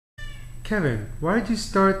Kevin, why did you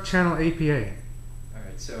start Channel APA? All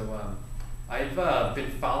right, so I've been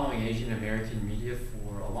following Asian American media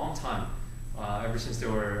for a long time, ever since there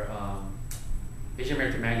were Asian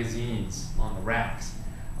American magazines on the racks.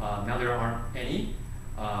 Now there aren't any,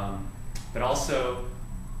 but also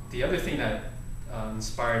the other thing that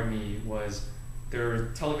inspired me was there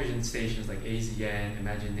were television stations like AZN,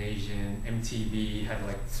 Imagination, MTV had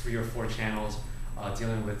like 3 or 4 channels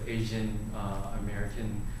dealing with Asian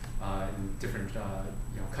American in different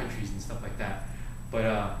countries and stuff like that.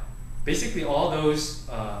 But basically all those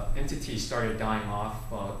entities started dying off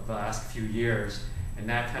the last few years, and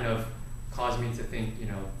that kind of caused me to think,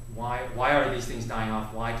 why are these things dying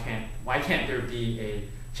off? Why can't there be a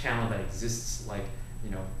channel that exists like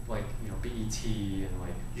BET and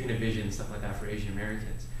like Univision and stuff like that for Asian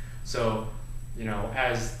Americans? So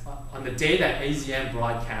as on the day that AZN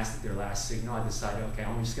broadcasted their last signal, I decided, okay,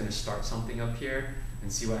 I'm just going to start something up here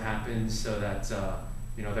and see what happens, so that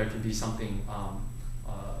there can be something,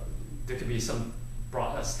 there could be some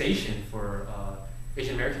station for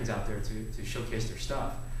Asian Americans out there to showcase their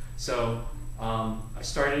stuff. So I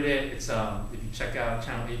started it. It's if you check out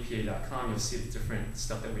channelAPA.com, you'll see the different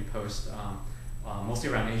stuff that we post, mostly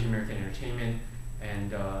around Asian American entertainment,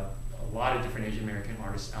 and a lot of different Asian American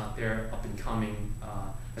artists out there, up and coming,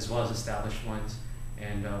 as well as established ones.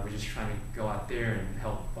 And we're just trying to go out there and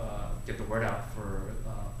help get the word out for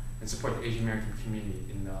and support the Asian American community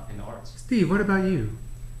in the arts. Steve, what about you?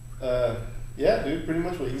 Yeah, dude, pretty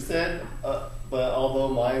much what he said. But although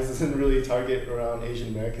mine doesn't really target around Asian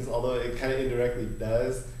Americans, although it kind of indirectly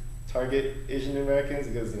does target Asian Americans,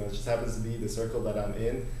 because it just happens to be the circle that I'm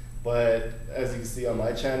in. But as you can see on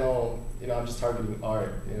my channel, I'm just targeting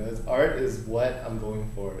art. Art is what I'm going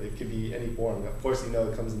for. It could be any form. Of course, it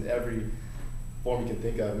comes in every form you can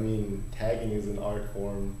think of. I mean, tagging is an art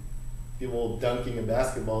form. People dunking a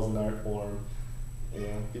basketball is an art form.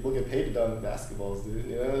 People get paid to dunk basketballs,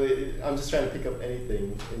 dude. I'm just trying to pick up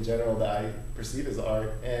anything in general that I perceive as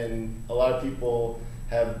art, and a lot of people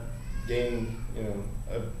have gained,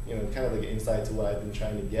 kind of like insight to what I've been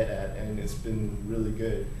trying to get at, and it's been really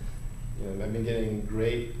good. I've been getting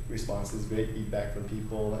great responses, great feedback from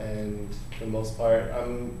people, and for the most part,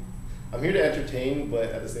 I'm here to entertain, but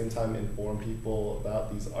at the same time inform people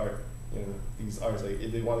about these arts. Like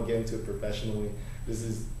if they want to get into it professionally, this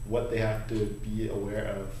is what they have to be aware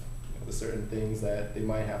of. The certain things that they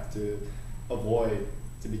might have to avoid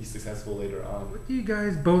to be successful later on. What do you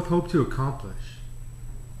guys both hope to accomplish?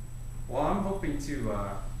 Well, I'm hoping to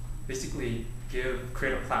basically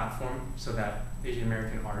create a platform so that Asian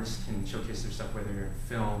American artists can showcase their stuff, whether you're in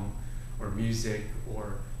film or music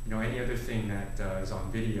or any other thing that is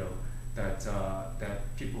on video,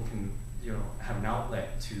 that people can have an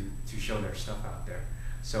outlet to show their stuff out there.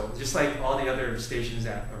 So just like all the other stations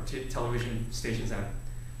television stations that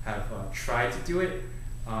have tried to do it,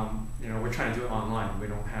 we're trying to do it online. We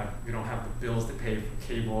don't have the bills to pay for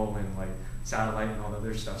cable and like satellite and all the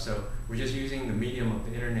other stuff. So we're just using the medium of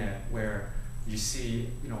the internet, where you see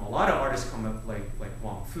a lot of artists come up like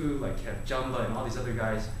Wong Fu, like Kev Jumba, and all these other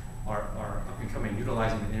guys are up and coming,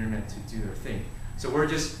 utilizing the internet to do their thing. So we're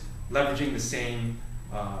just leveraging the same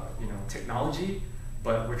technology,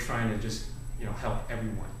 but we're trying to just help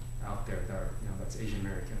everyone out there that that's Asian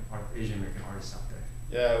American artists out there.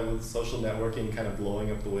 Yeah, with social networking kind of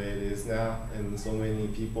blowing up the way it is now, and so many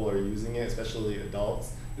people are using it, especially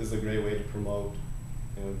adults, this is a great way to promote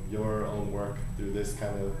your own work through this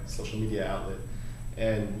kind of social media outlet.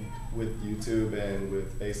 And with YouTube and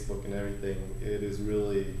with Facebook and everything, it is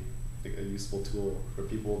really a useful tool for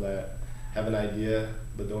people that have an idea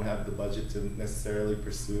but don't have the budget to necessarily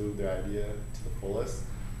pursue their idea to the fullest.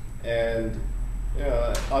 And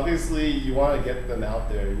obviously you want to get them out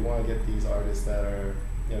there. You want to get these artists that are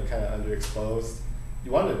kind of underexposed.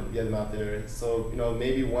 You want to get them out there. So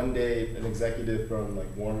maybe one day an executive from like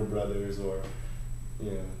Warner Brothers or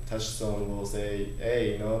Touchstone will say,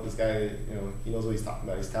 hey, this guy, he knows what he's talking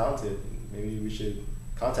about. He's talented. Maybe we should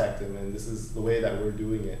contact him. And this is the way that we're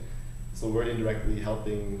doing it. So we're indirectly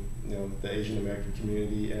helping the Asian American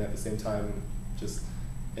community, and at the same time, just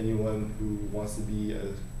anyone who wants to be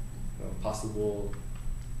a possible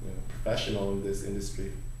professional in this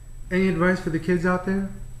industry. Any advice for the kids out there?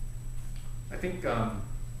 I think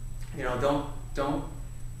don't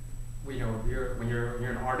when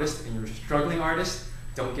you're an artist and you're a struggling artist,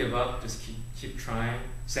 don't give up. Just keep trying.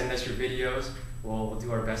 Send us your videos. We'll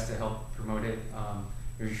do our best to help promote it.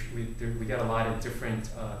 We get a lot of different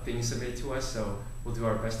things submitted to us, so we'll do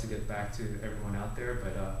our best to get back to everyone out there.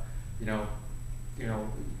 But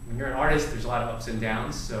when you're an artist, there's a lot of ups and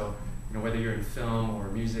downs. So whether you're in film or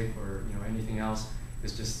music or anything else,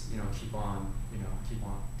 is just keep on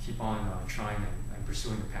trying and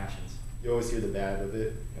pursuing your passions. You always hear the bad of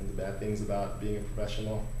it and the bad things about being a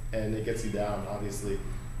professional, and it gets you down. Obviously,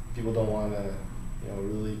 people don't want to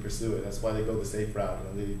really pursue it. That's why they go the safe route.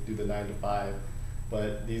 They do the 9 to 5.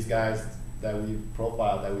 But these guys that we've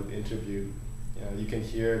profiled, that we've interviewed, you can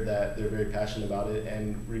hear that they're very passionate about it,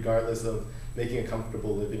 and regardless of making a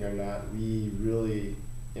comfortable living or not, we really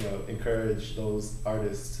encourage those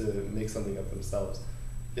artists to make something of themselves.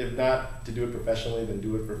 If not to do it professionally, then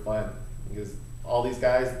do it for fun. Because all these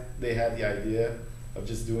guys, they had the idea of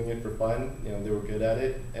just doing it for fun. They were good at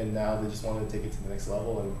it, and now they just want to take it to the next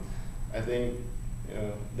level. And I think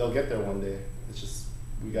they'll get there one day. It's just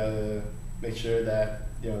we gotta make sure that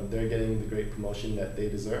they're getting the great promotion that they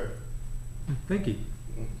deserve. Thank you.